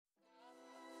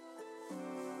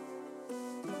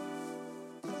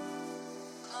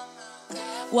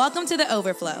Welcome to The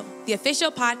Overflow, the official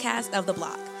podcast of The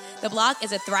Block. The Block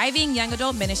is a thriving young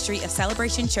adult ministry of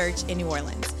Celebration Church in New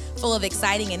Orleans, full of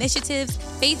exciting initiatives,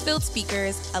 faith-filled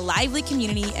speakers, a lively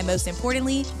community, and most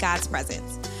importantly, God's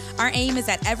presence. Our aim is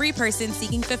that every person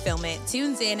seeking fulfillment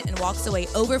tunes in and walks away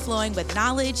overflowing with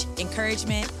knowledge,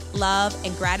 encouragement, love,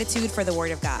 and gratitude for the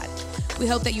Word of God. We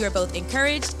hope that you are both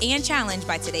encouraged and challenged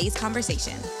by today's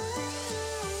conversation.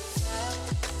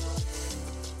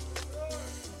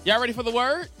 Y'all ready for the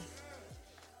word?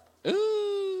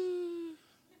 Ooh.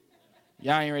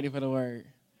 Y'all ain't ready for the word.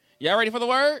 Y'all ready for the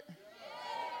word?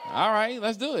 All right,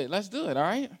 let's do it. All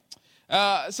right.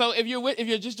 So if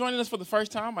you're just joining us for the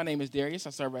first time, my name is Darius. I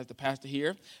serve as the pastor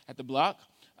here at the Block.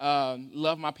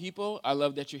 Love my people. I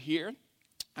love that you're here.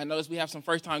 I notice we have some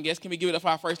first-time guests. Can we give it up for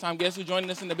our first-time guests who are joining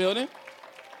us in the building?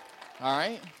 All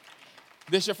right.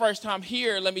 This is your first time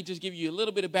here. Let me just give you a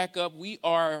little bit of backup.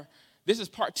 This is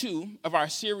part 2 of our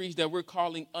series that we're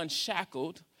calling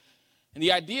Unshackled. And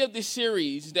the idea of this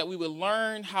series is that we will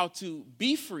learn how to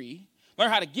be free,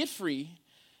 learn how to get free,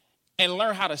 and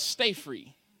learn how to stay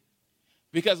free.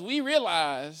 Because we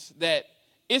realize that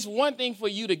it's one thing for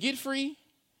you to get free,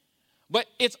 but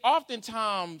it's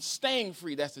oftentimes staying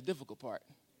free that's the difficult part.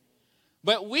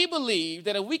 But we believe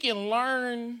that if we can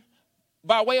learn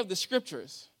by way of the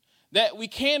scriptures that we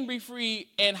can be free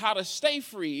and how to stay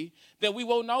free, that we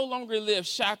will no longer live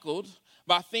shackled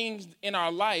by things in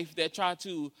our life that try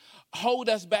to hold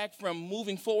us back from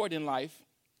moving forward in life,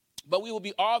 but we will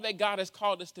be all that God has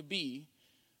called us to be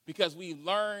because we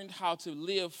learned how to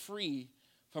live free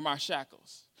from our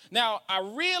shackles. Now, I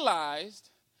realized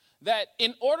that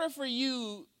in order for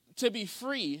you to be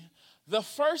free, the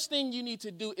first thing you need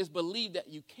to do is believe that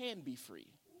you can be free.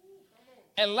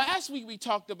 And last week we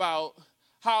talked about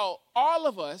how all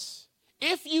of us,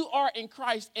 if you are in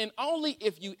Christ and only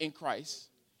if you in Christ,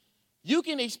 you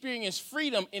can experience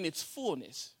freedom in its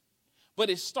fullness. But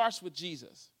it starts with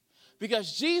Jesus.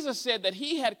 Because Jesus said that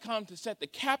he had come to set the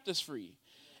captives free.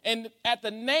 And at the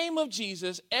name of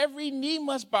Jesus, every knee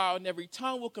must bow and every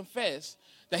tongue will confess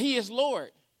that he is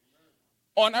Lord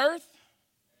on earth,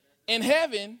 in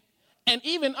heaven, and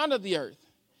even under the earth.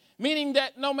 Meaning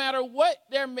that no matter what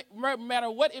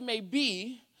it may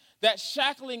be that's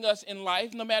shackling us in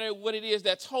life, no matter what it is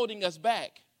that's holding us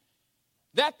back,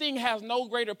 that thing has no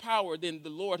greater power than the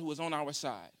Lord who is on our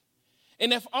side.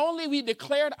 And if only we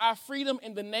declared our freedom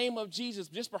in the name of Jesus,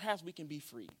 just perhaps we can be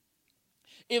free.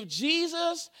 If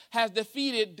Jesus has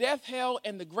defeated death, hell,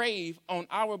 and the grave on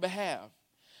our behalf,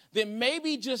 then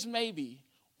maybe, just maybe,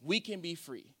 we can be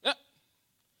free.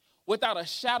 Without a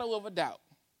shadow of a doubt,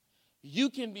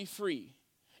 you can be free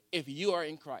if you are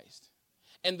in Christ.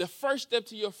 And the first step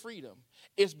to your freedom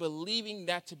is believing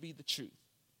that to be the truth.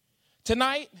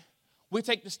 Tonight, we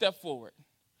take the step forward.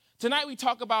 Tonight, we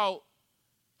talk about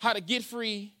how to get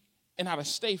free and how to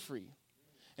stay free.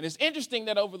 And it's interesting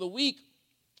that over the week,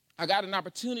 I got an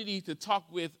opportunity to talk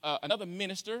with another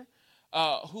minister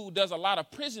who does a lot of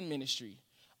prison ministry.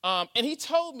 And he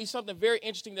told me something very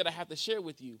interesting that I have to share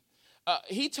with you.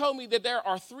 He told me that there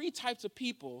are 3 types of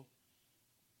people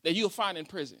that you'll find in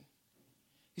prison.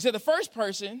 He said the first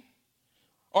person,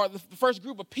 or the first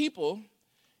group of people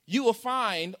you will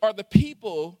find are the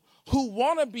people who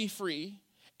want to be free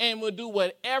and will do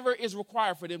whatever is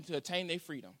required for them to attain their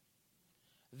freedom.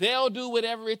 They'll do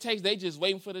whatever it takes. They just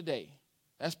waiting for the day.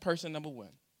 That's person number 1.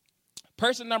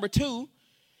 Person number 2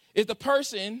 is the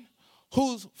person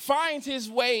who finds his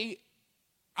way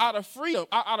out of freedom,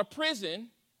 out of prison,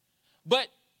 but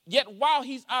yet while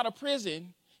he's out of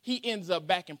prison, he ends up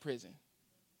back in prison.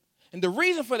 And the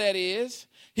reason for that is,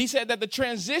 he said that the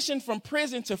transition from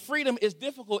prison to freedom is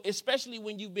difficult, especially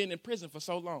when you've been in prison for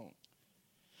so long.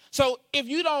 So if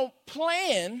you don't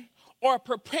plan or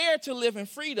prepare to live in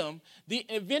freedom, then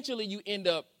eventually you end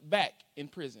up back in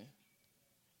prison.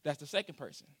 That's the second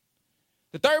person.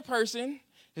 The third person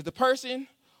is the person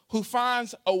who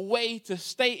finds a way to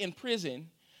stay in prison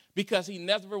because he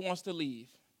never wants to leave.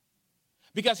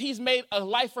 Because he's made a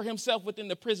life for himself within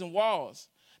the prison walls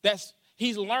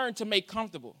he's learned to make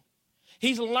comfortable.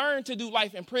 He's learned to do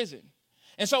life in prison.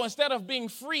 And so instead of being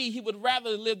free, he would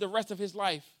rather live the rest of his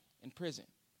life in prison.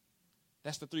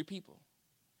 That's the 3 people.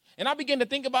 And I began to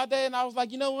think about that, and I was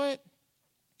like, you know what?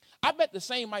 I bet the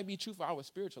same might be true for our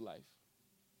spiritual life.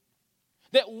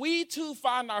 That we too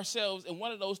find ourselves in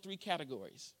one of those 3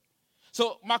 categories.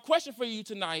 So my question for you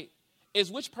tonight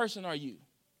is, which person are you?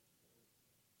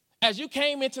 As you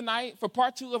came in tonight for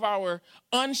part 2 of our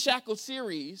Unshackled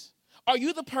series, are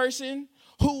you the person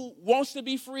who wants to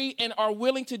be free and are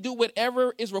willing to do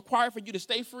whatever is required for you to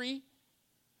stay free?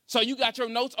 So you got your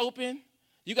notes open,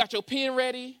 you got your pen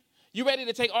ready, You ready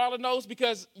to take all the notes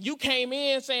because you came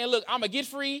in saying, look, I'm going to get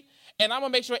free and I'm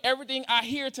going to make sure everything I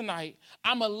hear tonight,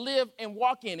 I'm going to live and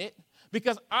walk in it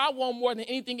because I want more than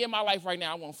anything in my life right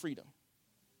now. I want freedom.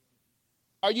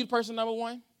 Are you person number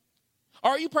one?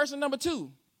 Or are you person number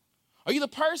two? Are you the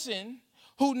person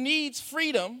who needs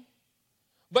freedom,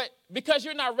 but because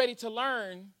you're not ready to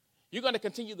learn, you're going to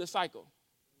continue the cycle?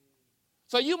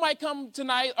 So you might come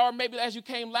tonight, or maybe as you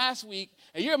came last week,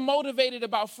 and you're motivated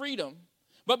about freedom,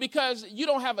 but because you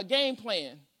don't have a game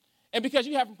plan, and because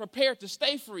you haven't prepared to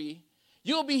stay free,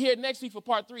 you'll be here next week for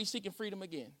part 3 seeking freedom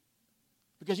again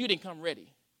because you didn't come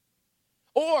ready.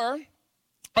 Or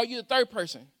are you the third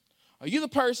person? Are you the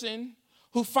person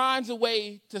who finds a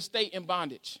way to stay in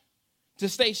bondage, to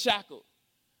stay shackled?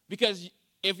 Because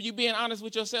if you're being honest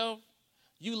with yourself,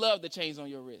 you love the chains on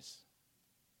your wrist.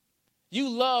 You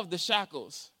love the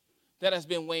shackles that has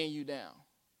been weighing you down.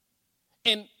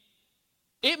 And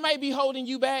it might be holding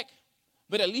you back,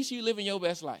 but at least you living your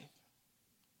best life.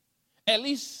 At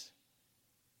least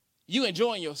you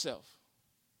enjoying yourself.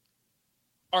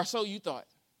 Or so you thought.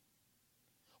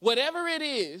 Whatever it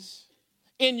is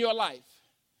in your life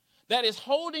that is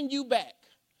holding you back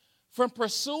from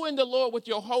pursuing the Lord with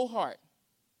your whole heart,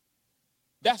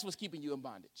 that's what's keeping you in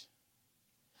bondage.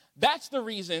 That's the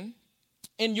reason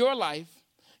in your life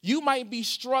you might be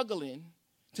struggling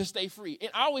to stay free.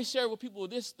 And I always share with people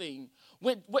this thing.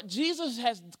 What Jesus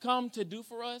has come to do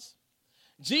for us,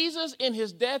 Jesus in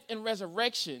his death and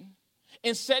resurrection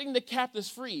and setting the captives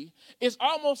free, it's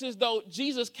almost as though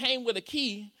Jesus came with a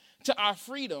key to our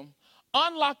freedom,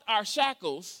 unlocked our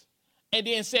shackles, and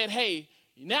then said, hey,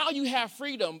 now you have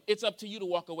freedom. It's up to you to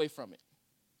walk away from it.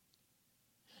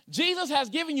 Jesus has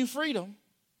given you freedom.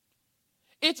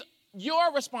 It's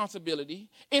your responsibility.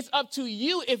 It's up to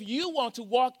you if you want to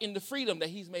walk in the freedom that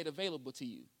he's made available to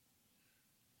you.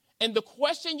 And the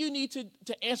question you need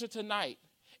to answer tonight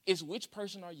is, which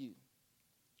person are you?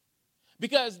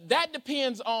 Because that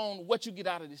depends on what you get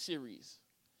out of this series.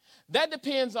 That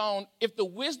depends on if the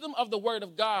wisdom of the word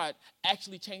of God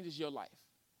actually changes your life.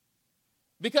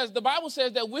 Because the Bible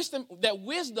says that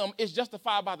wisdom is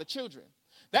justified by the children.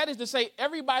 That is to say,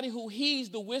 everybody who heeds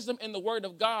the wisdom in the word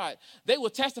of God, they will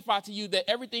testify to you that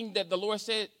everything that the Lord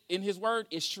said in his word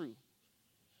is true.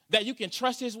 That you can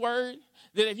trust his word,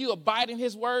 that if you abide in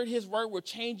his word will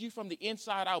change you from the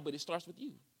inside out, but it starts with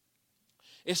you.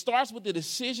 It starts with the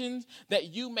decisions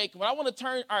that you make. What I want to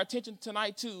turn our attention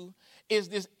tonight to is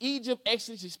this Egypt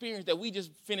Exodus experience that we just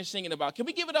finished singing about. Can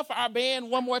we give it up for our band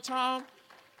one more time?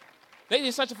 They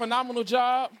did such a phenomenal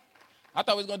job. I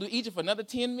thought we was going to do Egypt for another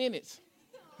 10 minutes.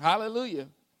 Hallelujah.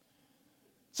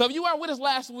 So if you weren't with us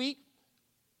last week,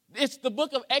 it's the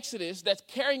book of Exodus that's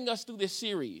carrying us through this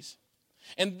series.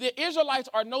 And the Israelites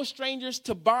are no strangers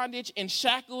to bondage and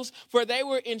shackles, for they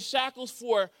were in shackles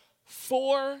for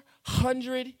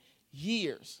 400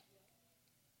 years.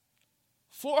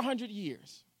 400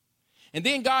 years. And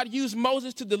then God used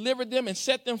Moses to deliver them and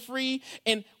set them free.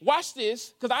 And watch this,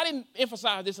 because I didn't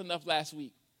emphasize this enough last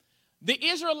week. The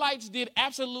Israelites did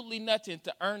absolutely nothing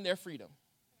to earn their freedom.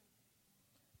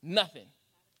 Nothing.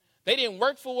 They didn't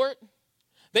work for it.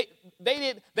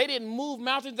 They didn't move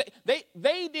mountains.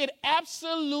 They did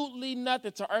absolutely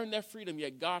nothing to earn their freedom,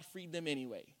 yet God freed them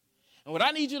anyway. And what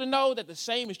I need you to know, that the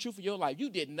same is true for your life.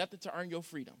 You did nothing to earn your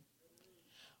freedom.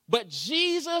 But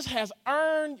Jesus has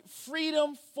earned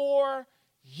freedom for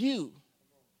you.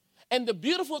 And the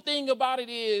beautiful thing about it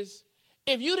is,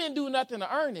 if you didn't do nothing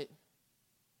to earn it,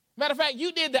 matter of fact,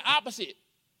 you did the opposite.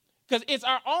 Because it's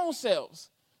our own selves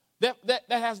that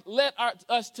has led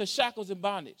us to shackles and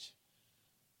bondage.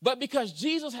 But because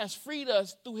Jesus has freed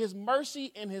us through his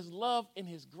mercy and his love and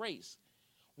his grace,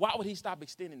 why would he stop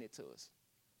extending it to us?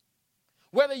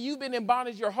 Whether you've been in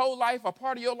bondage your whole life or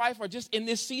part of your life or just in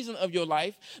this season of your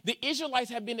life, the Israelites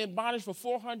have been in bondage for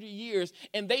 400 years,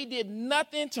 and they did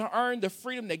nothing to earn the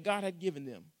freedom that God had given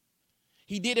them.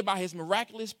 He did it by his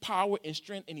miraculous power and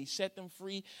strength, and he set them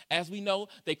free. As we know,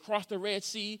 they crossed the Red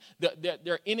Sea.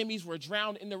 Their enemies were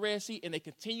drowned in the Red Sea, and they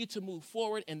continued to move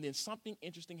forward, and then something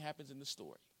interesting happens in the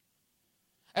story.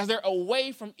 As they're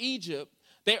away from Egypt,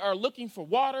 they are looking for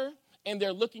water, and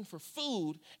they're looking for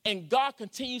food, and God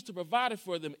continues to provide it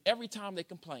for them every time they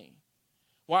complain.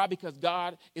 Why? Because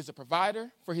God is a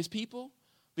provider for his people,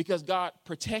 because God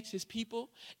protects his people,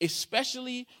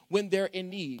 especially when they're in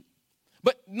need.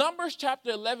 But Numbers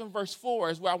chapter 11, verse 4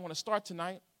 is where I want to start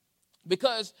tonight,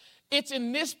 because it's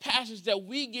in this passage that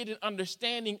we get an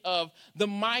understanding of the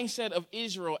mindset of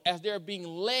Israel as they're being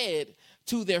led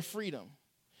to their freedom.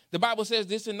 The Bible says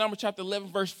this in Numbers chapter 11,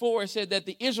 verse 4. It said that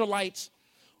the Israelites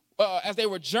as they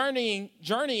were journeying,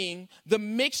 the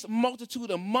mixed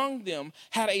multitude among them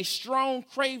had a strong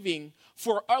craving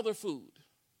for other food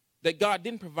that God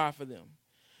didn't provide for them.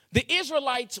 The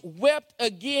Israelites wept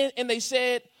again, and they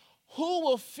said, "Who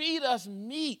will feed us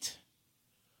meat?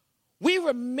 We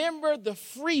remember the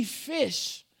free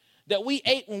fish that we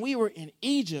ate when we were in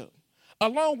Egypt,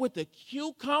 along with the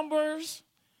cucumbers,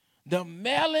 the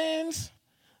melons,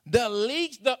 the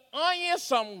leeks, the onions,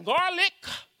 some garlic."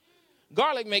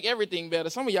 Garlic make everything better.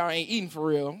 Some of y'all ain't eating for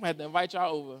real. I'm going to have to invite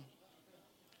y'all over.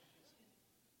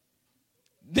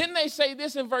 Then they say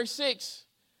this in verse 6.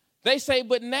 They say,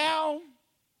 "But now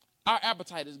our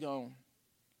appetite is gone.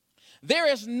 There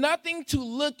is nothing to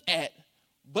look at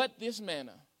but this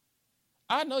manna."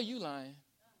 I know you lying.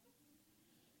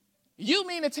 You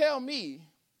mean to tell me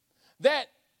that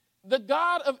the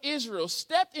God of Israel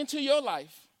stepped into your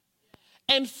life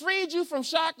and freed you from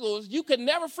shackles you could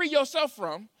never free yourself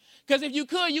from? Because if you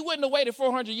could, you wouldn't have waited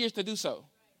 400 years to do so.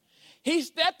 He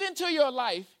stepped into your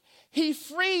life. He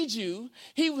freed you.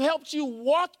 He helped you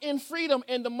walk in freedom.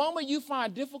 And the moment you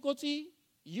find difficulty,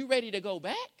 you ready to go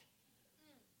back?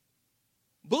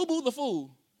 Boo-boo the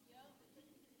fool.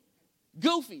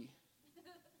 Goofy.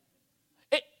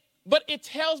 But it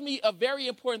tells me a very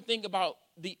important thing about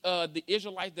the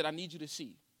Israelites that I need you to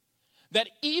see. That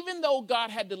even though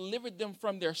God had delivered them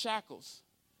from their shackles,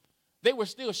 they were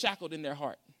still shackled in their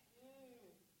heart.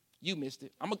 You missed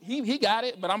it. He got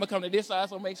it, but I'm going to come to this side,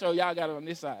 so make sure y'all got it on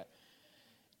this side.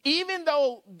 Even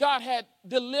though God had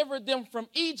delivered them from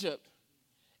Egypt,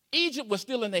 Egypt was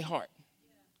still in their heart.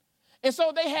 And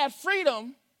so they had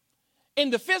freedom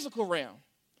in the physical realm,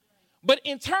 but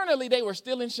internally they were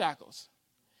still in shackles.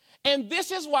 And this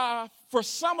is why, for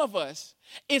some of us,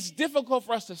 it's difficult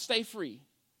for us to stay free.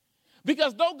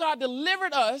 Because though God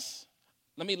delivered us,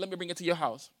 let me bring it to your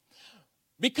house.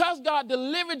 Because God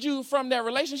delivered you from that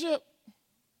relationship,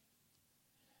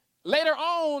 later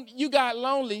on, you got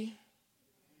lonely,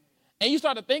 and you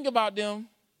started to think about them,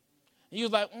 and you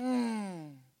was like,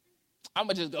 I'm going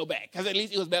to just go back, because at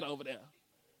least it was better over there.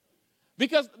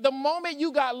 Because the moment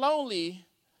you got lonely,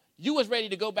 you was ready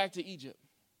to go back to Egypt.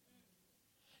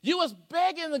 You was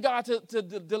begging the God to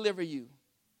deliver you.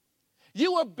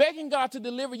 You were begging God to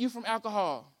deliver you from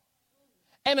alcohol.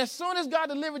 And as soon as God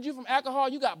delivered you from alcohol,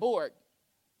 you got bored.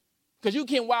 Because you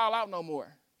can't wild out no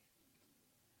more.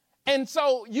 And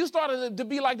so you started to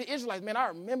be like the Israelites. Man, I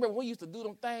remember we used to do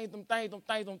them things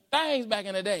back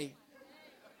in the day.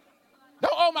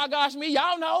 Don't, oh my gosh, me,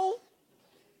 y'all know.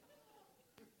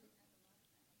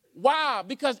 Why?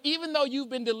 Because even though you've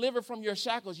been delivered from your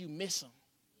shackles, you miss them.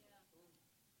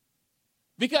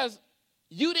 Because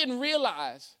you didn't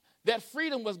realize that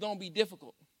freedom was going to be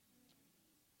difficult.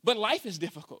 But life is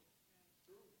difficult.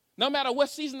 No matter what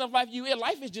season of life you in,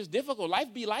 life is just difficult.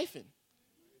 Life be lifing.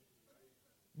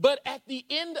 But at the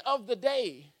end of the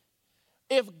day,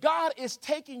 if God is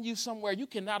taking you somewhere, you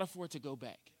cannot afford to go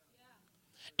back.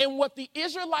 Yeah. And what the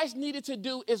Israelites needed to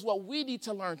do is what we need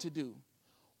to learn to do.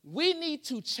 We need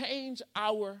to change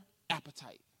our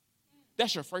appetite.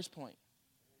 That's your first point.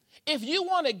 If you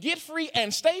want to get free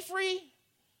and stay free,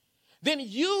 then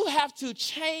you have to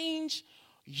change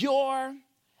your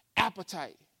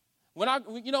appetite. When I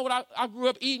grew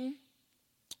up eating?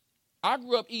 I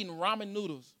grew up eating ramen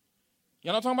noodles. You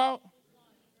know what I'm talking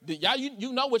about? Y'all,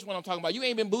 you know which one I'm talking about. You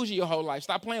ain't been bougie your whole life.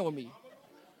 Stop playing with me.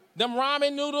 Them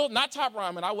ramen noodles, not top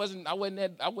ramen. I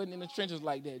wasn't in the trenches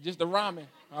like that. Just the ramen,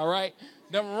 all right?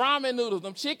 Them ramen noodles,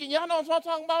 them chicken. Y'all know what I'm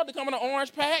talking about? They come in an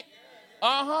orange pack.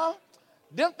 Uh-huh.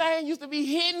 Them things used to be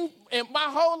hidden in my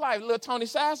whole life. Little Tony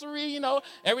Sassery,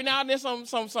 every now and then some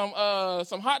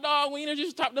hot dog wieners, you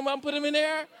just chop them up and put them in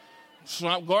there.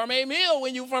 Gourmet meal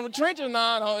when you from the trenches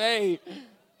now, hey,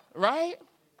 right?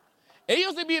 It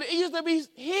used to be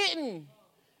hidden.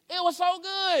 It was so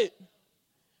good.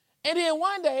 And then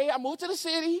one day I moved to the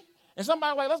city and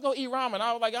somebody was like, let's go eat ramen.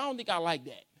 I was like, I don't think I like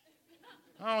that.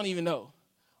 I don't even know.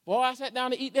 Boy, I sat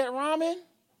down to eat that ramen.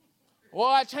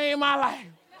 Boy, it changed my life.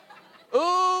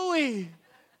 Ooh-wee.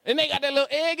 And they got that little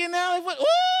egg in there. Ooh,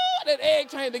 that egg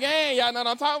changed the game. Y'all know what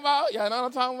I'm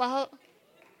talking about?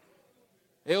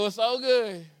 It was so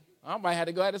good. I might have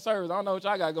to go at the service. I don't know what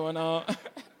y'all got going on.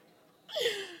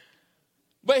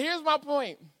 But here's my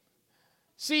point.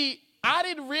 See, I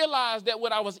didn't realize that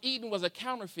what I was eating was a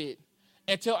counterfeit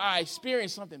until I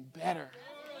experienced something better.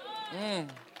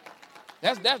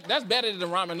 That's better than the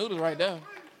ramen noodles right there.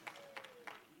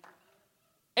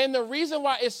 And the reason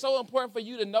why it's so important for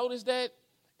you to notice that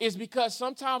is because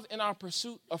sometimes in our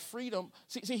pursuit of freedom,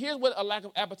 see, here's what a lack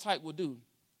of appetite will do.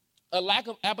 A lack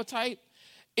of appetite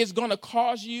is going to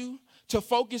cause you to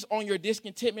focus on your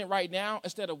discontentment right now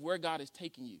instead of where God is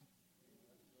taking you.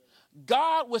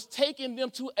 God was taking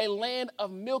them to a land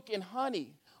of milk and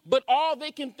honey. But all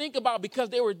they can think about, because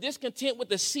they were discontent with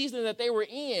the season that they were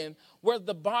in, was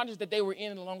the bondage that they were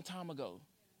in a long time ago.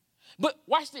 But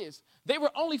watch this. They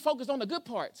were only focused on the good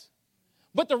parts.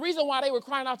 But the reason why they were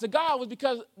crying out to God was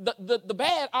because the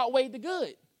bad outweighed the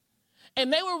good.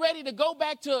 And they were ready to go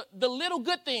back to the little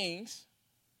good things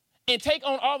and take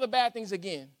on all the bad things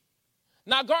again.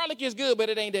 Now, garlic is good, but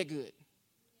it ain't that good.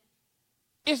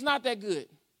 It's not that good.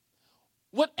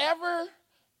 Whatever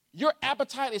your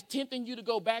appetite is tempting you to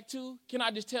go back to, can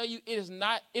I just tell you, it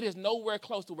is nowhere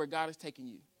close to where God is taking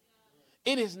you.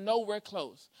 It is nowhere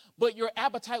close. But your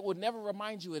appetite will never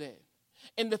remind you of that.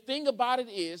 And the thing about it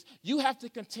is, you have to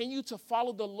continue to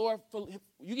follow the Lord.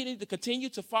 You need to continue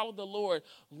to follow the Lord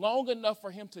long enough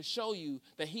for him to show you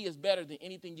that he is better than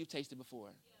anything you've tasted before.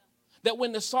 That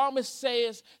when the psalmist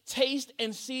says, taste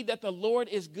and see that the Lord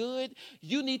is good,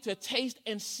 you need to taste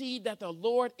and see that the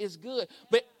Lord is good.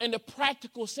 But in the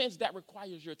practical sense, that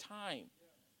requires your time.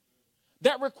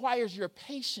 That requires your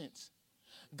patience.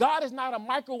 God is not a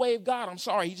microwave God. I'm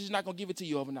sorry, he's just not going to give it to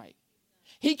you overnight.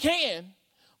 He can,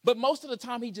 but most of the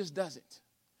time he just doesn't.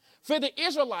 For the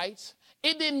Israelites,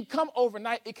 it didn't come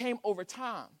overnight, it came over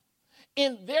time.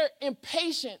 And their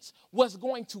impatience was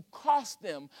going to cost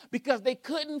them because they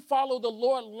couldn't follow the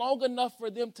Lord long enough for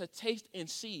them to taste and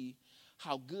see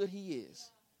how good he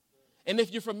is. And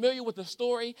if you're familiar with the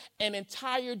story, an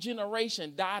entire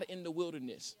generation died in the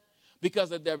wilderness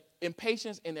because of their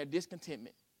impatience and their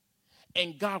discontentment.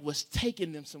 And God was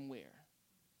taking them somewhere.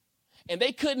 And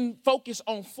they couldn't focus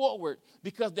on forward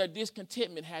because their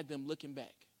discontentment had them looking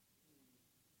back.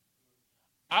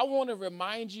 I want to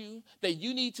remind you that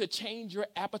you need to change your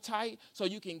appetite so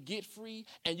you can get free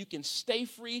and you can stay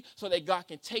free so that God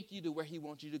can take you to where he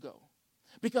wants you to go.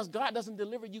 Because God doesn't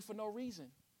deliver you for no reason.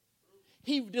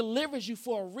 He delivers you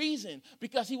for a reason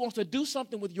because he wants to do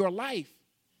something with your life.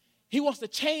 He wants to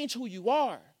change who you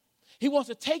are. He wants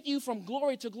to take you from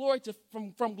glory to glory,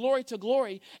 from glory to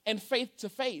glory and faith to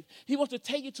faith. He wants to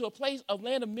take you to a place of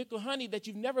land of milk and honey that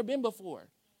you've never been before.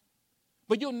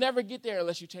 But you'll never get there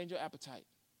unless you change your appetite.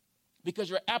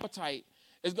 Because your appetite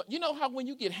is, you know how when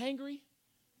you get hangry,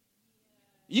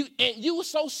 you were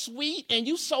so sweet and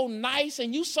you so nice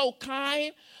and you so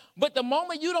kind, but the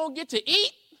moment you don't get to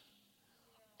eat,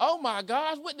 oh my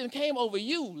gosh, what then came over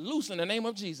you? Loose in the name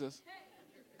of Jesus.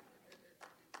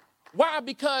 Why?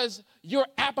 Because your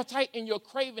appetite and your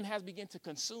craving has begun to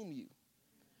consume you.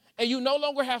 And you no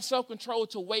longer have self-control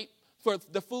to wait for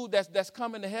the food that's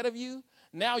coming ahead of you.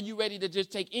 Now you're ready to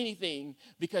just take anything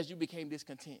because you became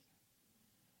discontent.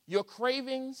 Your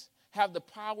cravings have the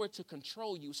power to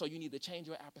control you, so you need to change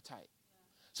your appetite.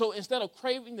 So instead of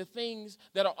craving the things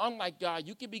that are unlike God,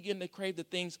 you can begin to crave the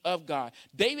things of God.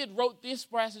 David wrote this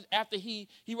passage after he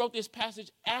wrote this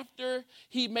passage after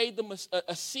he made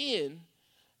a sin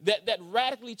that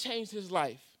radically changed his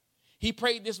life. He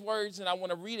prayed these words, and I want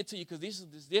to read it to you because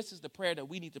this is the prayer that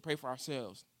we need to pray for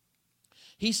ourselves.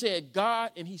 He said,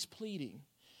 God, and he's pleading.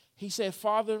 He said,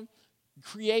 Father,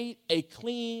 create a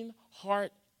clean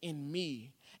heart in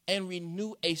me and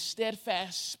renew a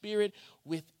steadfast spirit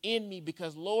within me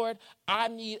because, Lord, I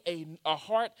need a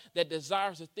heart that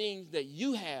desires the things that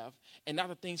you have and not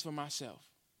the things for myself.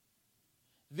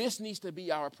 This needs to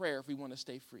be our prayer if we want to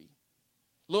stay free.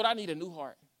 Lord, I need a new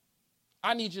heart.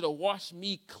 I need you to wash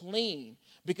me clean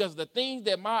because the things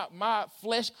that my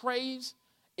flesh craves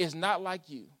is not like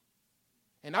you.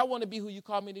 And I want to be who you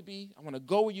call me to be. I want to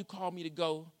go where you call me to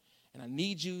go. And I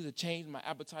need you to change my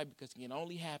appetite because it can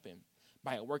only happen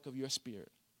by a work of your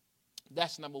spirit.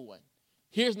 That's number one.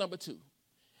 Here's number two.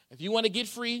 If you want to get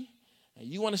free and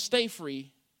you want to stay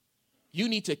free, you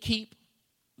need to keep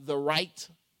the right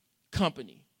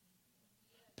company.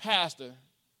 Pastor.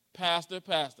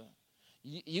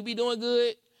 You be doing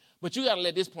good, but you got to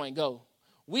let this point go.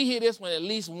 We hear this one at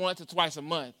least once or twice a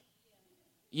month.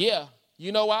 Yeah.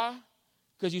 You know why?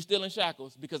 Because you're still in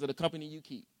shackles because of the company you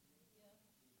keep.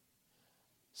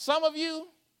 Some of you,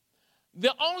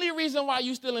 the only reason why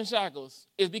you're still in shackles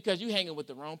is because you're hanging with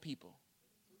the wrong people.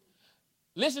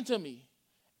 Listen to me.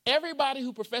 Everybody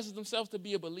who professes themselves to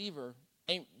be a believer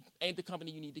ain't the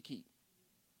company you need to keep.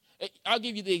 I'll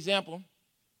give you the example.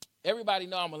 Everybody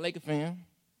know I'm a Laker fan.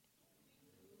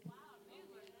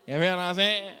 You know what I'm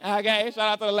saying? Okay, shout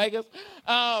out to the Lakers.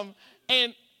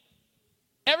 And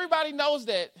everybody knows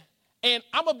that. And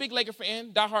I'm a big Laker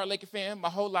fan, diehard Laker fan my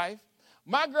whole life.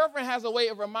 My girlfriend has a way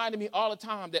of reminding me all the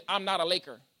time that I'm not a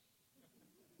Laker.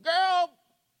 Girl,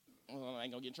 I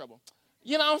ain't gonna get in trouble.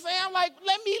 You know what I'm saying? I'm like,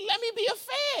 let me be a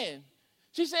fan.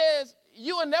 She says,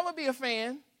 you will never be a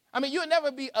fan I mean, you'll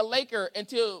never be a Laker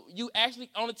until you actually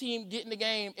on the team get in the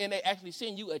game and they actually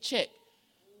send you a check.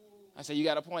 I say, you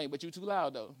got a point, but you too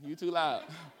loud, though. You too loud.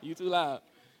 You too loud.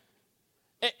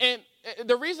 And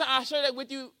the reason I share that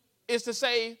with you is to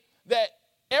say that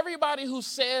everybody who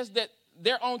says that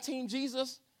they're on Team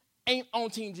Jesus ain't on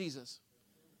Team Jesus.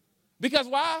 Because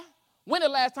why? When the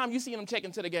last time you seen them check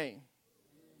into the game?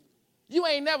 You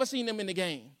ain't never seen them in the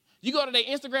game. You go to their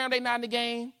Instagram, they not in the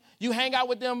game. You hang out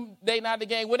with them, they not in the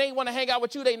game. When they want to hang out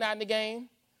with you, they not in the game.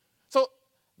 So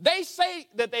they say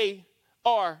that they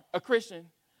are a Christian,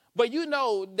 but you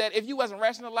know that if you wasn't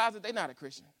rationalizing it, they not a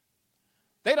Christian.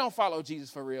 They don't follow Jesus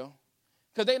for real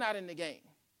because they not in the game.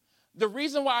 The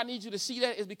reason why I need you to see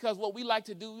that is because what we like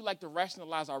to do, we like to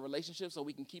rationalize our relationships so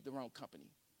we can keep the wrong company.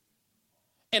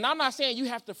 And I'm not saying you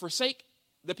have to forsake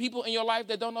the people in your life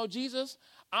that don't know Jesus.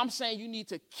 I'm saying you need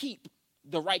to keep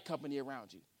the right company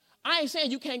around you. I ain't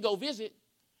saying you can't go visit.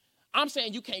 I'm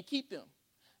saying you can't keep them.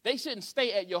 They shouldn't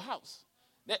stay at your house.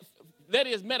 That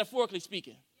is metaphorically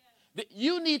speaking.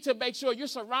 You need to make sure you're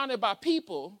surrounded by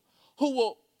people who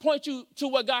will point you to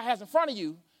what God has in front of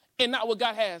you and not what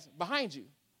God has behind you.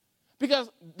 Because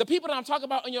the people that I'm talking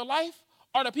about in your life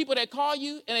are the people that call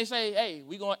you and they say, hey,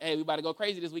 we about to go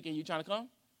crazy this weekend. You trying to come?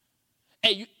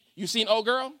 Hey, you seen old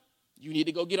girl? You need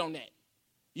to go get on that.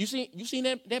 You seen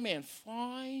that man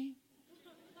fine?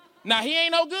 Now, he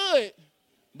ain't no good,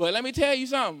 but let me tell you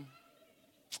something.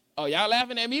 Oh, y'all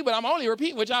laughing at me, but I'm only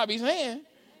repeating what y'all be saying.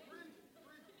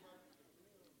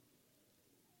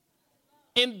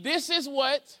 And this is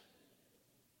what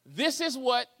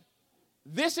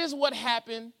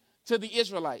happened to the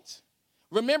Israelites.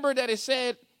 Remember that it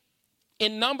said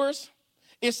in Numbers,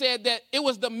 it said that it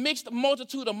was the mixed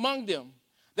multitude among them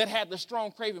that had the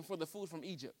strong craving for the food from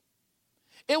Egypt.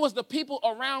 It was the people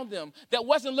around them that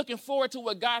wasn't looking forward to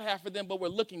what God had for them, but were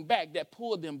looking back, that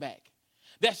pulled them back,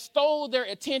 that stole their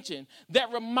attention,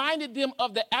 that reminded them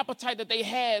of the appetite that they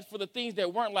had for the things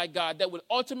that weren't like God, that would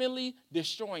ultimately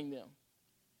destroying them.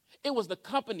 It was the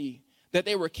company that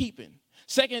they were keeping.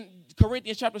 2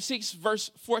 Corinthians chapter 6, verse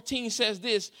 14 says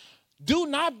this, do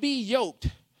not be yoked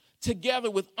together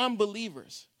with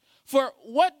unbelievers. For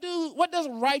what does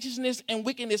righteousness and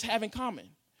wickedness have in common?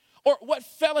 Or what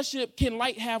fellowship can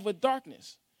light have with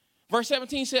darkness? Verse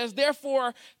 17 says,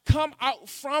 therefore, come out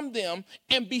from them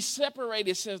and be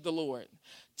separated, says the Lord.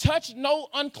 Touch no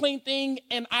unclean thing,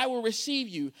 and I will receive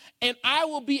you. And I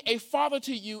will be a father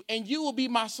to you, and you will be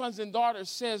my sons and daughters,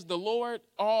 says the Lord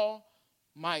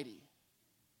Almighty.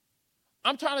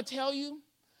 I'm trying to tell you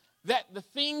that the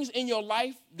things in your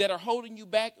life that are holding you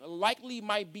back likely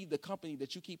might be the company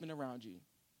that you're keeping around you.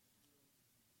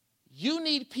 You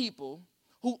need people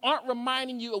who aren't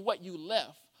reminding you of what you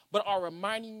left, but are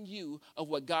reminding you of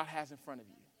what God has in front of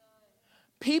you.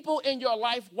 People in your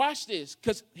life, watch this,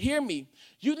 because hear me,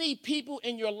 you need people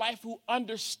in your life who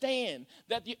understand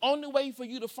that the only way for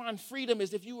you to find freedom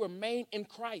is if you remain in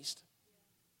Christ.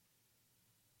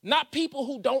 Not people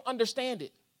who don't understand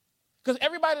it. Because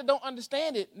everybody that don't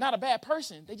understand it, not a bad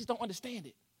person, they just don't understand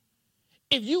it.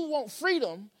 If you want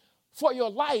freedom for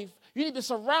your life, you need to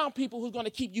surround people who's going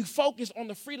to keep you focused on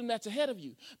the freedom that's ahead of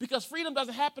you. Because freedom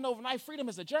doesn't happen overnight. Freedom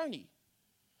is a journey.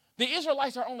 The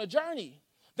Israelites are on a journey.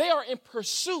 They are in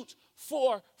pursuit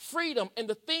for freedom. And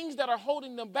the things that are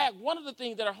holding them back, one of the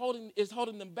things that is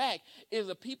holding them back is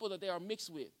the people that they are mixed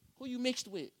with. Who you mixed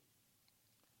with?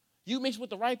 You mixed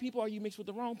with the right people or you mixed with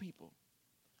the wrong people?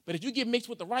 But if you get mixed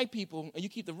with the right people and you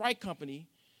keep the right company,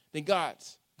 then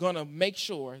God's going to make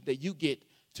sure that you get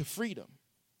to freedom.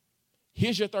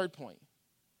 Here's your third point.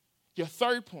 Your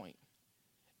third point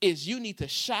is you need to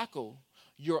shackle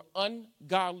your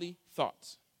ungodly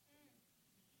thoughts.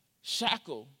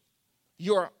 Shackle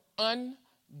your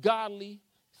ungodly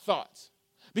thoughts.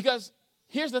 Because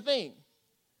here's the thing.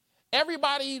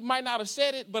 Everybody might not have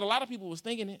said it, but a lot of people was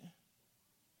thinking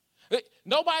it.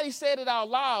 Nobody said it out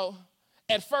loud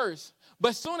at first, but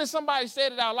as soon as somebody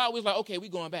said it out loud, we was like, okay, we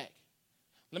going back.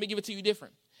 Let me give it to you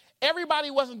different.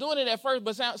 Everybody wasn't doing it at first,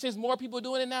 but since more people are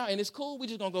doing it now and it's cool, we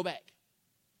just going to go back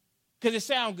because it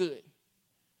sounds good.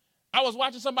 I was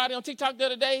watching somebody on TikTok the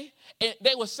other day, and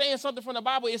they were saying something from the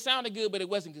Bible. It sounded good, but it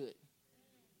wasn't good.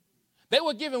 They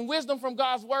were giving wisdom from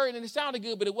God's word, and it sounded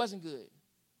good, but it wasn't good.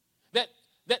 That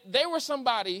they were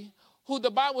somebody who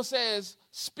the Bible says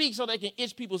speak so they can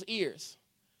itch people's ears,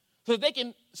 so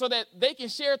that they can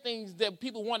share things that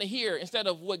people want to hear instead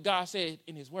of what God said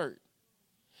in his word.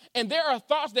 And there are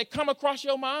thoughts that come across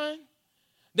your mind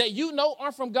that you know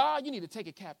aren't from God. You need to take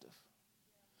it captive.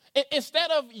 Instead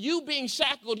of you being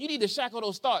shackled, you need to shackle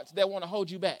those thoughts that want to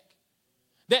hold you back.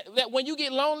 That when you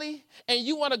get lonely and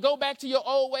you want to go back to your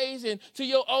old ways and to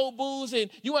your old booze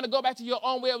and you want to go back to your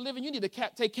own way of living, you need to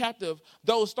take captive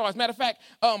those thoughts. Matter of fact,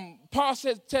 Paul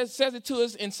says it to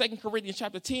us in 2 Corinthians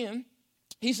chapter 10.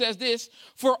 He says this,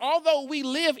 for although we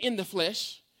live in the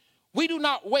flesh, we do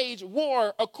not wage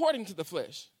war according to the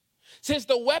flesh. Since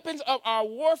the weapons of our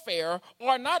warfare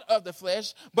are not of the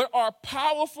flesh, but are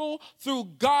powerful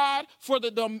through God for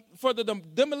the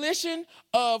demolition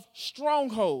of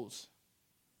strongholds.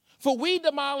 For we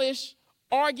demolish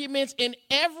arguments in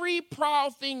every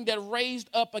proud thing that raised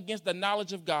up against the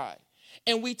knowledge of God.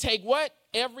 And we take what?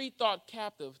 Every thought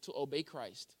captive to obey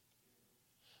Christ.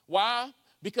 Why?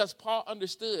 Because Paul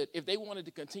understood if they wanted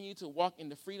to continue to walk in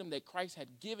the freedom that Christ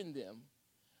had given them,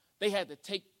 they had to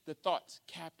take the thoughts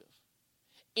captive.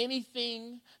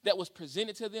 Anything that was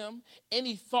presented to them,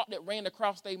 any thought that ran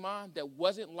across their mind that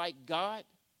wasn't like God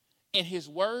and his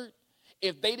word,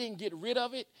 if they didn't get rid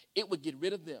of it, it would get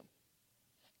rid of them.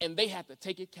 And they had to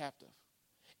take it captive.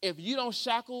 If you don't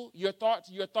shackle your thoughts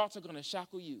are going to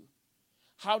shackle you.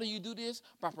 How do you do this?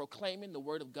 By proclaiming the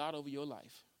word of God over your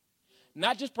life.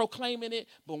 Not just proclaiming it,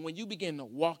 but when you begin to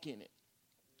walk in it.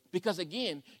 Because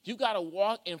again, you got to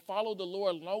walk and follow the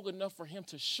Lord long enough for him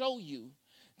to show you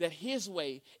that his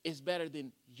way is better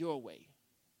than your way.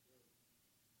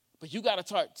 But you got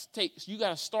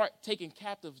to start taking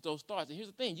captive those thoughts. And here's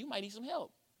the thing, you might need some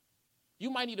help. You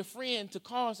might need a friend to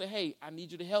call and say, hey, I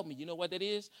need you to help me. You know what that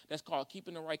is? That's called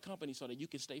keeping the right company so that you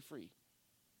can stay free.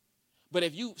 But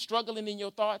if you struggling in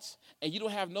your thoughts and you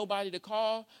don't have nobody to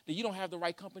call, then you don't have the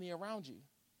right company around you.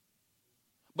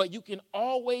 But you can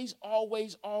always,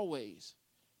 always, always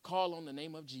call on the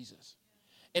name of Jesus.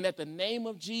 And at the name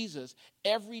of Jesus,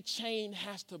 every chain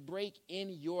has to break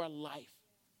in your life.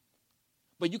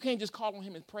 But you can't just call on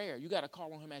him in prayer. You got to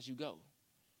call on him as you go.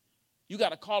 You got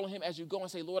to call on him as you go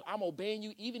and say, Lord, I'm obeying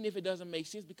you, even if it doesn't make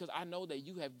sense, because I know that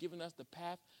you have given us the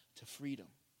path to freedom.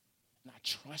 And I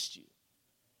trust you.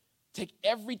 Take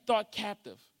every thought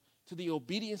captive to the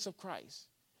obedience of Christ.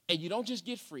 And you don't just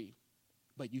get free,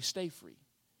 but you stay free.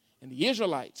 And the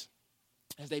Israelites,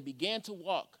 as they began to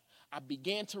walk, I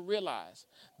began to realize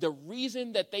the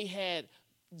reason that they had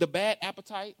the bad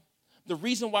appetite, the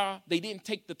reason why they didn't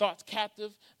take the thoughts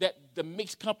captive, that the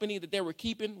mixed company that they were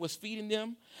keeping was feeding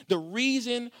them, the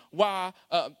reason why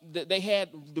they had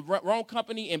the wrong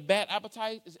company and bad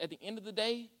appetite is at the end of the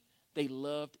day, they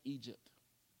loved Egypt.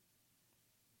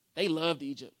 They loved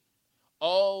Egypt.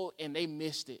 Oh, and they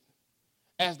missed it.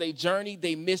 As they journeyed,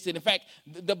 they missed it. In fact,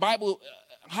 the Bible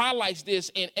highlights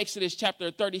this in Exodus chapter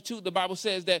 32. The Bible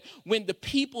says that when the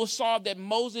people saw that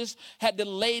Moses had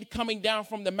delayed coming down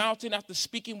from the mountain after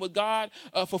speaking with God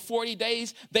for 40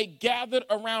 days, they gathered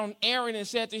around Aaron and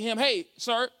said to him, hey,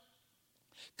 sir,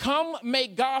 come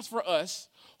make gods for us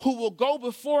who will go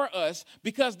before us,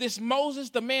 because this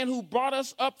Moses, the man who brought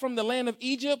us up from the land of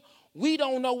Egypt, we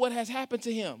don't know what has happened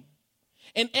to him.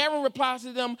 And Aaron replies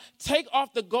to them, take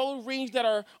off the gold rings that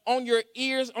are on your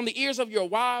ears, on the ears of your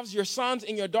wives, your sons,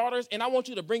 and your daughters, and I want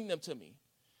you to bring them to me.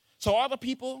 So all the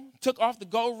people took off the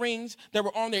gold rings that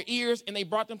were on their ears, and they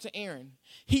brought them to Aaron.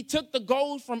 He took the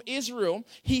gold from Israel,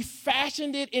 he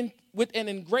fashioned it with an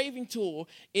engraving tool,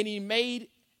 and he made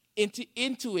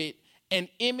into it an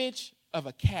image of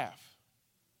a calf.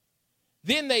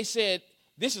 Then they said,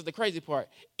 this is the crazy part,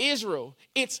 Israel,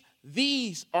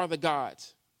 these are the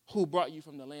gods who brought you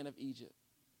from the land of Egypt.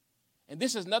 And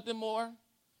this is nothing more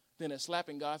than a slap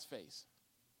in God's face.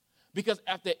 Because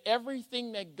after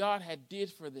everything that God had did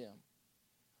for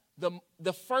them,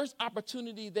 the first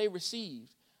opportunity they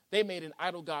received, they made an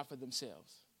idol god for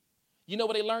themselves. You know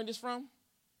where they learned this from?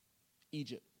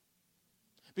 Egypt.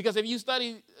 Because if you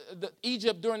study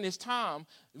Egypt during this time,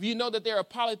 you know that they're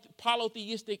a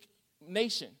polytheistic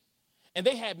nation. And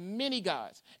they had many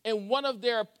gods. And one of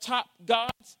their top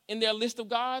gods in their list of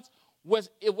gods was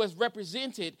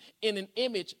represented in an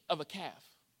image of a calf.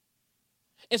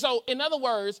 And so, in other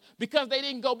words, because they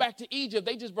didn't go back to Egypt,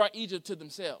 they just brought Egypt to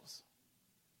themselves.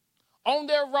 On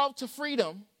their road to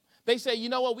freedom, they said, you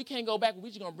know what, we can't go back. We're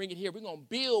just going to bring it here. We're going to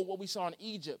build what we saw in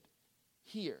Egypt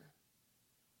here.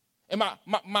 And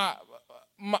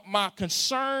my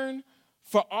concern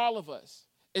for all of us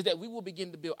is that we will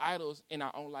begin to build idols in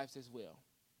our own lives as well.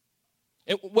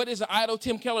 And what is an idol?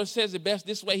 Tim Keller says it best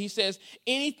this way. He says,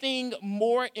 anything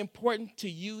more important to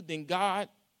you than God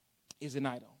is an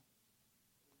idol.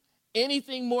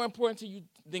 Anything more important to you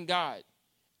than God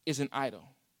is an idol.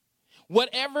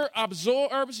 Whatever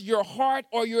absorbs your heart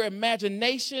or your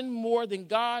imagination more than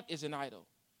God is an idol.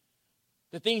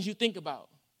 The things you think about.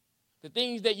 The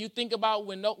things that you think about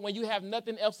when you have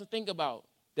nothing else to think about,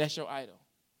 that's your idol.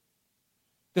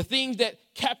 The things that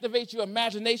captivate your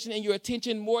imagination and your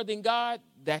attention more than God,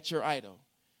 that's your idol.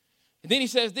 And then he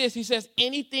says this, he says,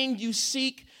 anything you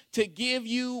seek to give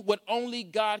you what only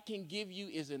God can give you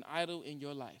is an idol in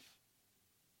your life.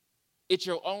 It's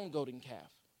your own golden calf.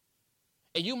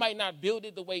 And you might not build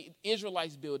it the way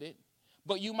Israelites build it,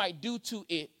 but you might do to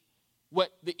it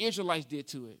what the Israelites did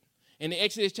to it. In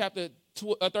Exodus chapter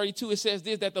 32, it says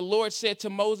this, that the Lord said to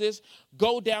Moses,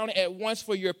 go down at once,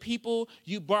 for your people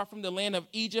you brought from the land of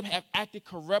Egypt have acted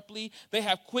corruptly. They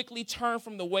have quickly turned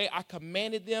from the way I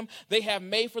commanded them. They have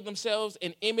made for themselves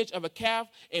an image of a calf.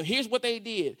 And here's what they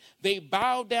did. They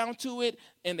bowed down to it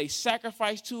and they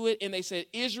sacrificed to it. And they said,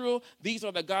 Israel, these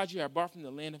are the gods you have brought from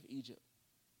the land of Egypt.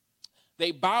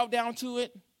 They bowed down to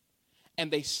it and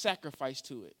they sacrificed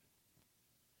to it.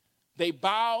 They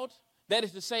bowed, that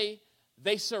is to say,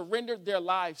 they surrendered their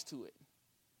lives to it.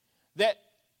 That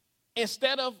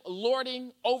instead of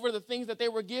lording over the things that they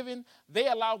were given, they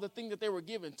allowed the thing that they were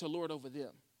given to lord over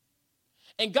them.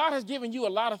 And God has given you a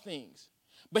lot of things,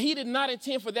 but he did not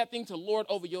intend for that thing to lord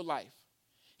over your life.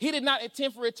 He did not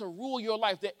intend for it to rule your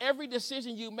life, that every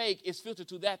decision you make is filtered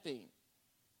to that thing.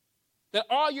 That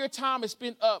all your time is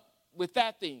spent up with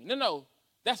that thing. No,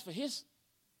 that's for his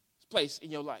place in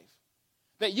your life.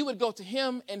 That you would go to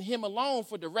him and him alone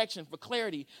for direction, for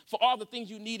clarity, for all the things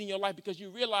you need in your life, because you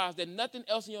realize that nothing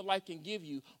else in your life can give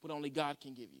you what only God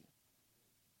can give you.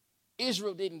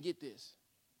 Israel didn't get this.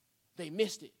 They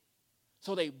missed it.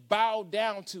 So they bowed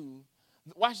down to,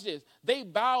 watch this, they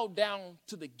bowed down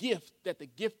to the gift that the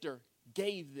gifter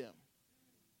gave them.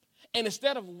 And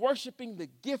instead of worshiping the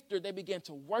gifter, they began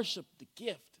to worship the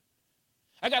gift.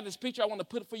 I got this picture I want to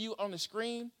put for you on the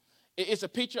screen. It's a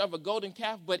picture of a golden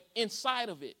calf, but inside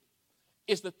of it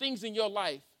is the things in your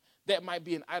life that might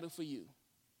be an idol for you.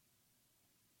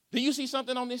 Do you see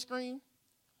something on this screen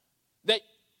that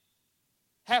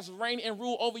has reign and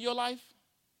rule over your life?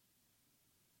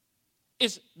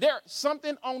 Is there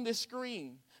something on this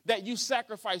screen that you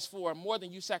sacrifice for more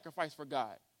than you sacrifice for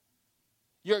God?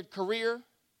 Your career,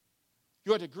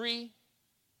 your degree,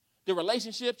 the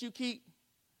relationships you keep,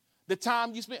 the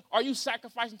time you spend, are you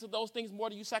sacrificing to those things more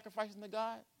than you sacrificing to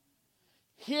God?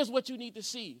 Here's what you need to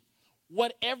see.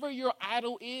 Whatever your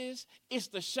idol is, it's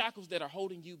the shackles that are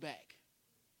holding you back.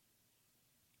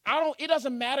 It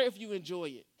doesn't matter if you enjoy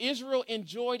it. Israel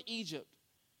enjoyed Egypt.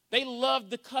 They loved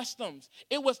the customs.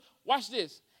 Watch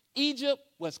this, Egypt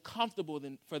was comfortable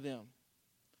for them.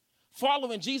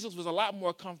 Following Jesus was a lot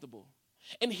more comfortable.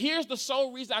 And here's the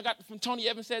sole reason I got from Tony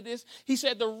Evans said this. He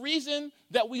said the reason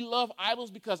that we love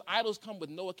idols because idols come with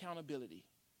no accountability.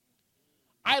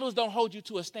 Idols don't hold you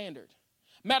to a standard.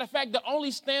 Matter of fact, the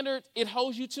only standard it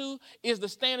holds you to is the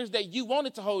standards that you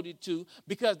wanted to hold it to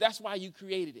because that's why you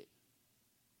created it.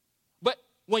 But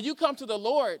when you come to the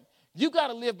Lord, you got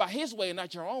to live by his way and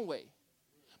not your own way.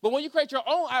 But when you create your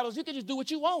own idols, you can just do what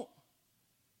you want.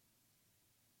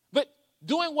 But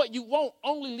doing what you want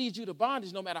only leads you to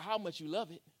bondage no matter how much you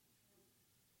love it.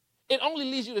 It only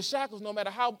leads you to shackles no matter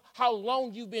how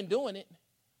long you've been doing it.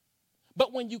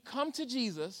 But when you come to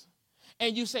Jesus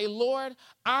and you say, Lord,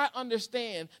 I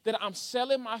understand that I'm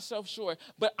selling myself short,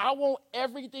 but I want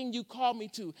everything you call me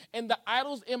to. And the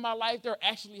idols in my life, they're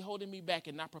actually holding me back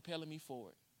and not propelling me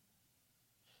forward.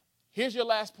 Here's your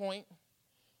last point.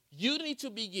 You need to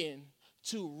begin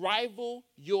to rival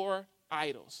your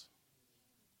idols.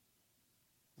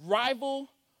 Rival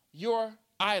your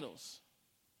idols.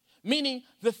 Meaning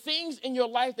the things in your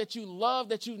life that you love,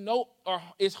 that you know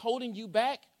is holding you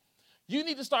back, you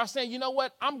need to start saying, you know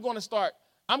what, I'm going to start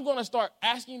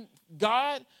asking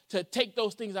God to take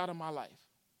those things out of my life.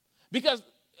 Because,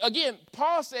 again,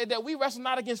 Paul said that we wrestle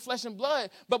not against flesh and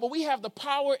blood, but we have the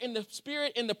power in the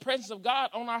spirit and the presence of God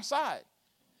on our side.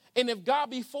 And if God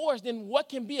be for us, then what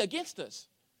can be against us?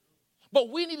 But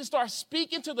we need to start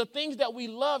speaking to the things that we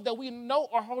love that we know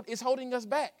is holding us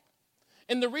back.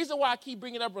 And the reason why I keep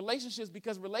bringing up relationships,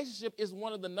 because relationship is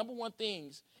one of the number one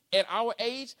things at our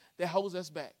age that holds us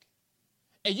back.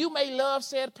 And you may love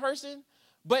said person,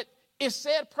 but is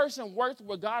said person worth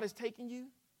where God is taking you?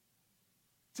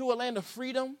 To a land of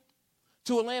freedom,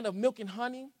 to a land of milk and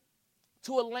honey,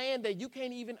 to a land that you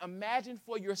can't even imagine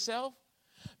for yourself?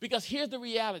 Because here's the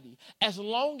reality. As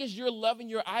long as you're loving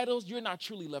your idols, you're not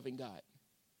truly loving God.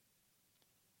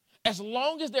 As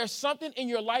long as there's something in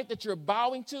your life that you're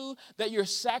bowing to, that you're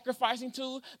sacrificing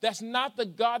to, that's not the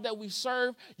God that we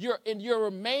serve, you're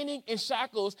remaining in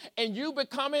shackles, and you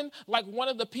becoming like one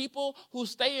of the people who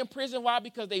stay in prison. Why?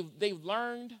 Because they've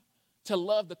learned to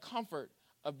love the comfort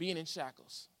of being in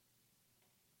shackles.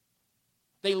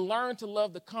 They learned to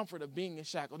love the comfort of being in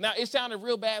shackles. Now, it sounded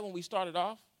real bad when we started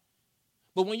off,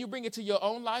 but when you bring it to your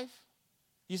own life,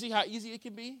 You see how easy it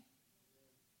can be?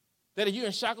 That if you're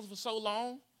in shackles for so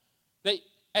long, that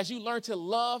as you learn to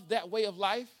love that way of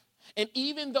life, and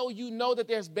even though you know that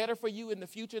there's better for you in the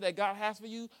future that God has for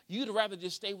you, you'd rather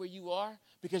just stay where you are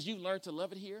because you learned to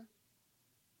love it here.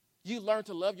 You learn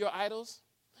to love your idols.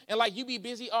 And like you be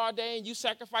busy all day and you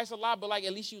sacrifice a lot, but like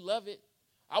at least you love it.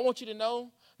 I want you to know,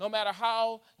 no matter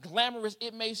how glamorous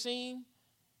it may seem,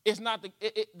 it's not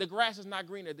the grass is not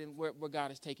greener than where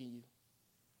God is taking you.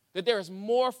 That there is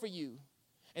more for you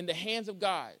in the hands of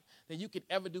God than you could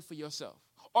ever do for yourself,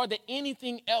 or that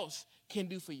anything else can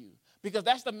do for you. Because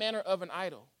that's the manner of an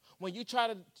idol. When you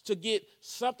try to get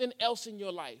something else in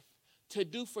your life to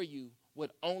do for you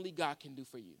what only God can do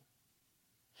for you.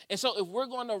 And so if we're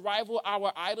going to rival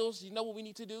our idols, you know what we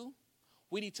need to do?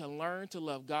 We need to learn to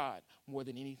love God more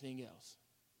than anything else.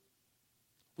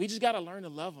 We just got to learn to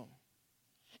love him.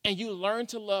 And you learn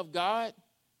to love God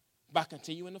by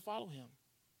continuing to follow him.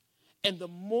 And the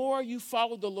more you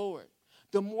follow the Lord,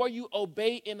 the more you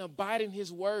obey and abide in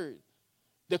his word,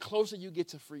 the closer you get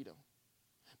to freedom.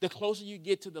 The closer you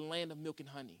get to the land of milk and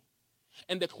honey.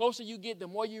 And the closer you get, the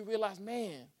more you realize,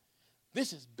 man,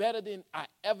 this is better than I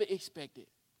ever expected.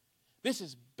 This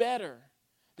is better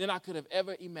than I could have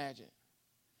ever imagined.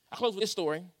 I close with this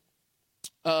story.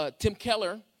 Tim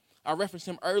Keller, I referenced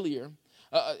him earlier.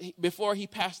 Before he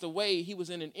passed away, he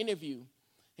was in an interview.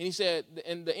 And he said,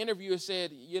 and the interviewer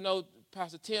said, you know,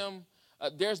 Pastor Tim,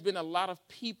 there's been a lot of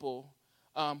people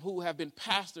who have been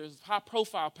pastors,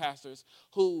 high-profile pastors,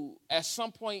 who at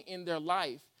some point in their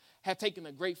life have taken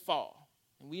a great fall.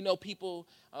 And we know people,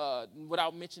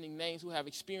 without mentioning names, who have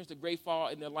experienced a great fall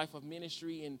in their life of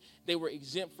ministry, and they were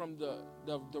exempt from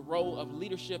the role of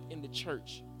leadership in the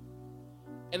church.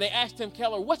 And they asked Tim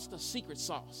Keller, what's the secret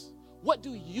sauce? What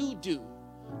do you do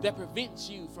that prevents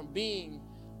you from being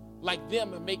like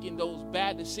them and making those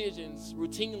bad decisions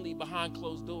routinely behind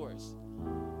closed doors?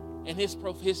 And his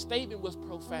statement was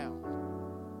profound.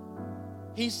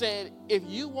 He said, if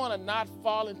you want to not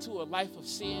fall into a life of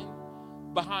sin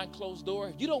behind closed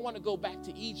doors, if you don't want to go back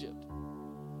to Egypt,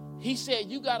 he said,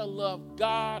 you got to love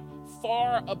God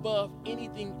far above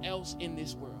anything else in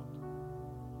this world.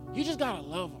 You just got to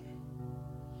love him.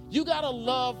 You got to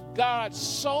love God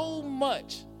so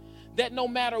much that no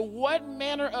matter what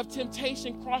manner of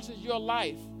temptation crosses your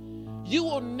life, you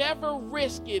will never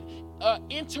risk it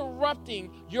interrupting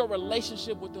your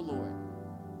relationship with the Lord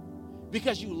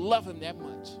because you love him that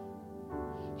much.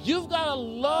 You've got to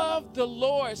love the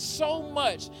Lord so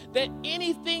much that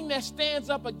anything that stands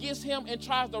up against him and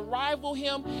tries to rival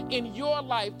him in your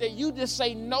life, that you just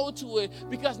say no to it,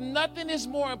 because nothing is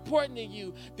more important to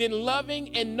you than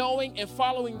loving and knowing and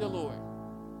following the Lord.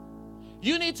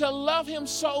 You need to love him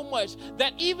so much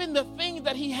that even the thing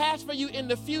that he has for you in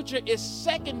the future is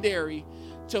secondary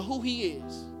to who he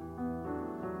is,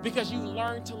 because you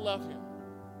learn to love him.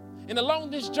 And along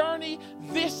this journey,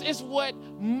 this is what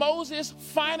Moses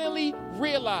finally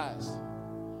realized.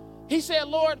 He said,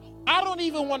 Lord, I don't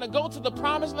even want to go to the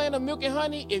promised land of milk and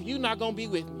honey if you're not going to be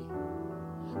with me.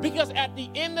 Because at the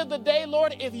end of the day,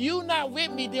 Lord, if you're not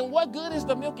with me, then what good is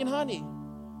the milk and honey?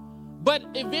 But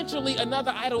eventually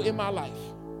another idol in my life.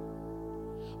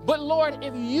 But Lord,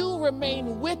 if you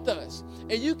remain with us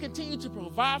and you continue to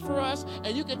provide for us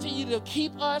and you continue to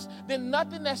keep us, then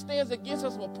nothing that stands against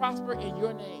us will prosper in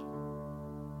your name.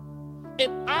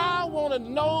 And I want to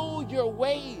know your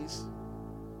ways.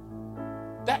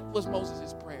 That was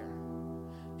Moses' prayer.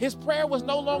 His prayer was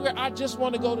no longer, I just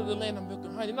want to go to the land of milk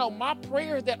and honey. No, my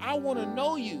prayer is that I want to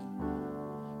know you.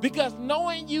 Because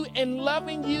knowing you and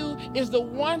loving you is the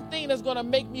one thing that's going to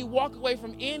make me walk away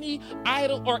from any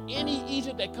idol or any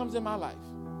Egypt that comes in my life.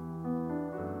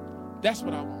 That's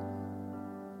what I want.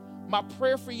 My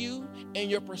prayer for you in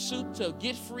your pursuit to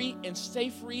get free and stay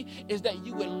free is that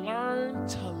you would learn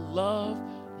to love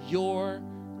your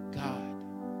God.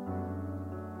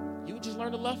 You would just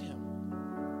learn to love him.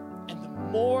 And the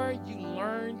more you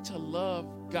learn to love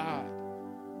God,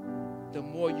 the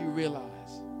more you realize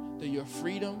that your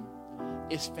freedom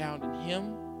is found in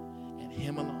him and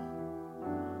him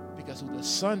alone. Because who the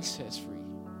Son sets free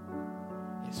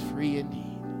is free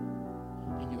indeed.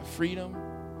 And your freedom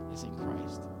is in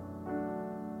Christ.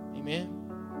 Amen.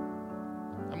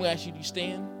 I'm going to ask you to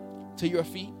stand to your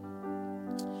feet,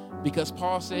 because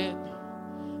Paul said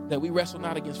that we wrestle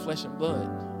not against flesh and blood.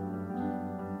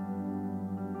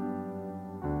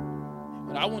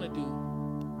 What I want to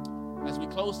do as we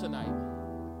close tonight,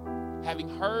 having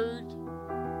heard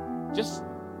just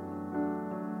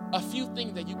a few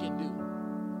things that you can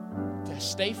do to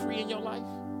stay free in your life,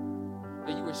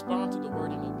 that you respond to the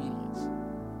word in obedience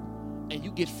and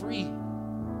you get free.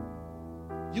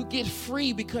 You get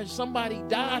free because somebody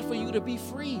died for you to be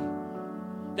free.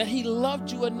 That he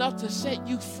loved you enough to set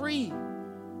you free.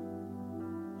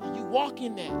 And you walk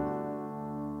in that.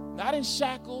 Not in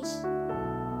shackles,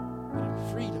 but in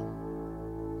freedom.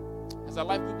 As our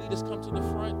life group leaders come to the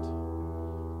front,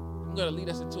 I'm going to lead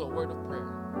us into a word of prayer.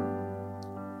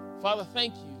 Father,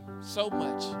 thank you so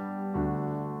much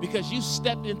because you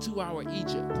stepped into our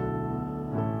Egypt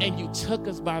and you took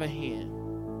us by the hand.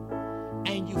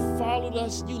 And you followed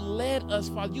us, you led us,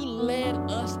 Father, you led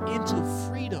us into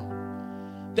freedom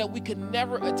that we could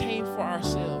never attain for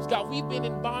ourselves. God, we've been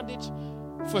in bondage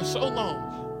for so long.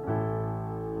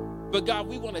 But God,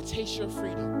 we want to taste your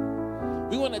freedom.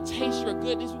 We want to taste your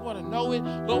goodness. We want to know it.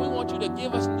 Lord, we want you to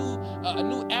give us a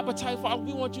new appetite, Father.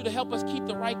 We want you to help us keep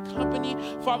the right company.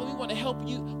 Father, we want to help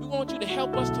you. We want you to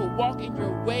help us to walk in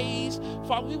your ways.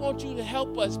 Father, we want you to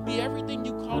help us be everything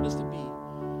you called us to be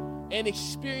and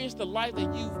experience the life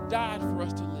that you've died for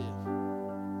us to live.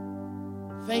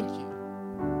 Thank you.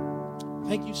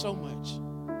 Thank you so much.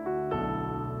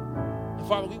 And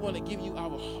Father, we want to give you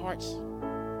our hearts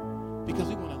because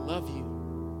we want to love you.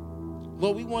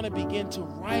 Lord, we want to begin to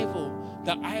rival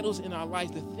the idols in our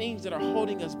lives, the things that are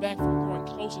holding us back from growing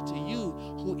closer to you,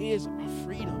 who is our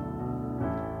freedom.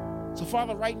 So,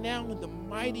 Father, right now, in the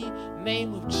mighty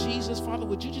name of Jesus, Father,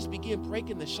 would you just begin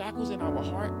breaking the shackles in our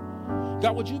heart?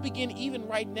 God, would you begin even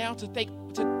right now to take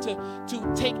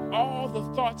all the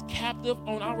thoughts captive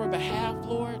on our behalf,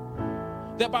 Lord?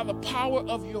 That by the power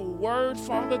of your word,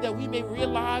 Father, that we may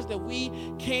realize that we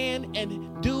can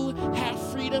and do have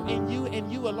freedom in you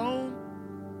and you alone.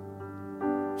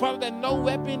 Father, that no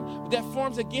weapon that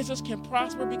forms against us can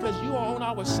prosper because you are on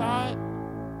our side.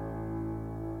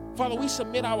 Father, we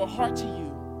submit our heart to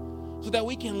you so that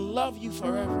we can love you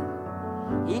forever.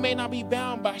 We may not be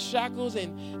bound by shackles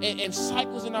and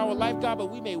cycles in our life, God,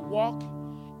 but we may walk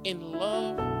in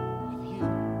love with you.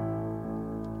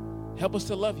 Help us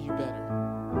to love you better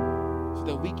so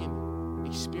that we can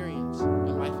experience a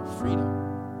life of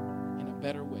freedom in a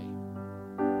better way.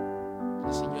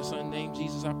 It's in your son's name,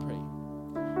 Jesus, I pray.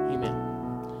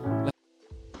 Amen.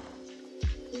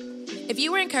 If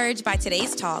you were encouraged by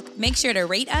today's talk, make sure to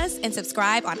rate us and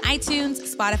subscribe on iTunes,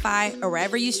 Spotify, or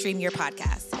wherever you stream your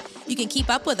podcasts. You can keep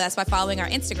up with us by following our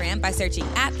Instagram by searching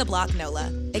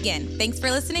 @TheBlockNola. Again, thanks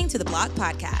for listening to The Block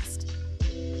Podcast.